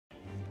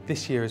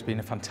This year has been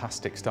a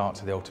fantastic start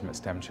to the Ultimate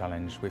STEM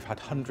Challenge. We've had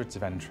hundreds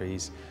of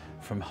entries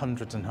from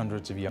hundreds and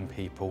hundreds of young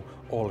people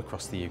all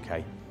across the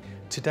UK.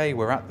 Today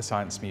we're at the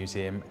Science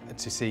Museum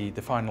to see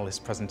the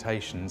finalist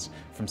presentations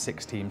from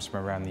 6 teams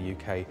from around the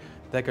UK.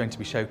 They're going to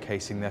be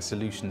showcasing their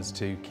solutions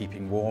to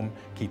keeping warm,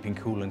 keeping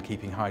cool and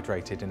keeping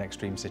hydrated in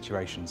extreme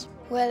situations.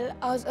 Well,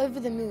 I was over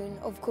the moon,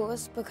 of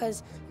course,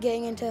 because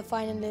getting into a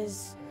final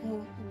is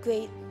a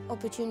great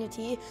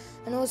opportunity.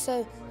 And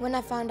also, when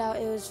I found out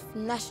it was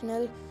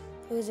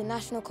a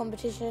national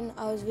competition,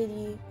 I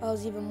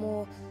was even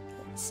more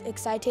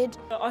excited.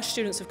 Our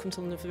students have come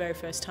to London for the very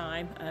first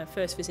time.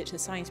 First visit to the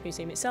Science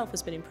Museum itself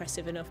has been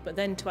impressive enough, but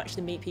then to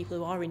actually meet people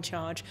who are in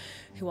charge,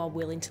 who are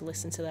willing to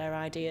listen to their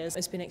ideas,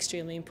 has been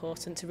extremely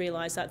important to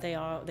realise that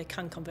they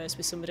can converse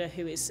with somebody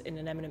who is in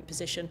an eminent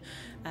position,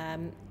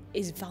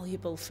 is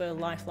valuable for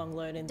lifelong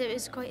learning.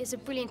 It's a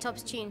brilliant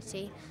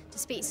opportunity to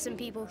speak to some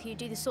people who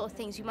do the sort of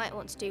things we might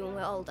want to do when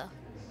we're older.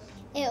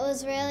 It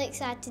was really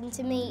exciting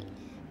to meet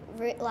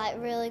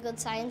really good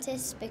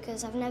scientists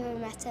because I've never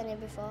met any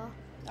before.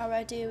 Our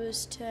idea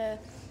was to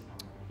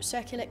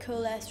circulate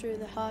cool air through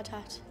the hard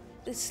hat.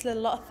 There's a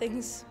lot of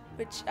things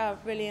which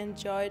I've really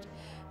enjoyed,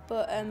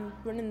 but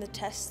running the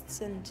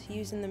tests and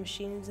using the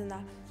machines and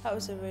that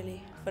was a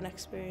really fun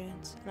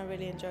experience, and I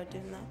really enjoyed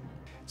doing that.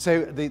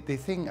 So the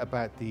thing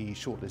about the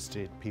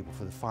shortlisted people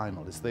for the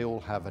final is they all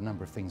have a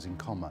number of things in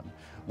common.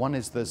 One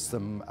is there's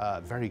some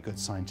very good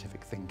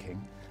scientific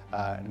thinking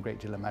and a great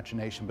deal of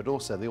imagination, but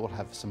also they all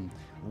have some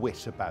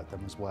wit about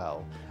them as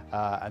well.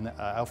 And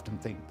I often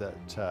think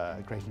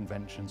that great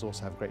inventions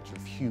also have a great deal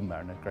of humour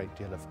and a great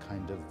deal of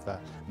kind of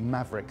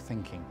maverick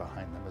thinking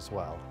behind them as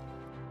well.